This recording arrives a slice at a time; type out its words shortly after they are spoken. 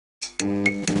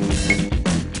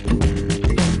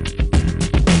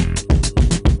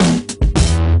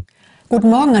Guten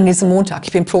Morgen an diesem Montag.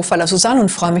 Ich bin Profiler Susanne und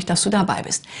freue mich, dass du dabei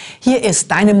bist. Hier ist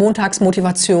deine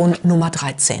Montagsmotivation Nummer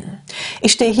 13.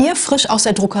 Ich stehe hier frisch aus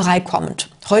der Druckerei kommend.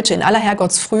 Heute in aller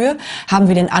Herrgottsfrühe haben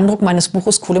wir den Andruck meines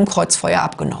Buches Kohl im Kreuzfeuer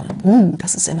abgenommen.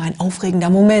 Das ist immer ein aufregender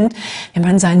Moment, wenn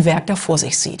man sein Werk da vor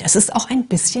sich sieht. Es ist auch ein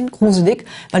bisschen gruselig,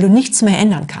 weil du nichts mehr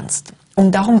ändern kannst.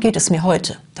 Und darum geht es mir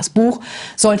heute. Das Buch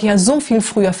sollte ja so viel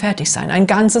früher fertig sein, ein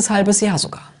ganzes halbes Jahr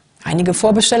sogar. Einige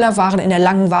Vorbesteller waren in der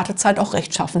langen Wartezeit auch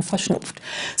rechtschaffend verschnupft.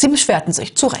 Sie beschwerten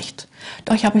sich, zu Recht.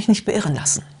 Doch ich habe mich nicht beirren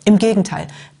lassen. Im Gegenteil,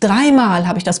 3-mal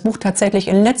habe ich das Buch tatsächlich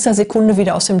in letzter Sekunde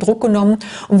wieder aus dem Druck genommen,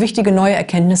 um wichtige neue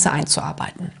Erkenntnisse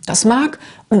einzuarbeiten. Das mag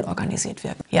unorganisiert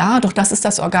wirken. Ja, doch das ist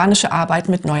das organische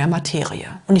Arbeiten mit neuer Materie.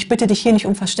 Und ich bitte dich hier nicht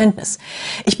um Verständnis.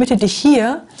 Ich bitte dich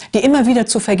hier, dir immer wieder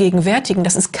zu vergegenwärtigen,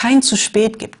 dass es kein zu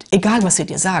spät gibt, egal was sie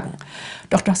dir sagen.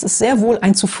 Doch dass es sehr wohl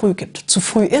ein zu früh gibt. Zu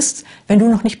früh ist, wenn du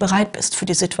noch nicht bereit bist für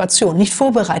die Situation, nicht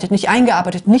vorbereitet, nicht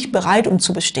eingearbeitet, nicht bereit, um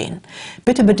zu bestehen.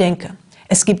 Bitte bedenke,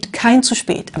 es gibt kein zu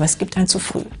spät, aber es gibt ein zu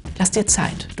früh. Lass dir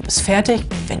Zeit. Du bist fertig,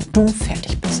 wenn du fertig bist.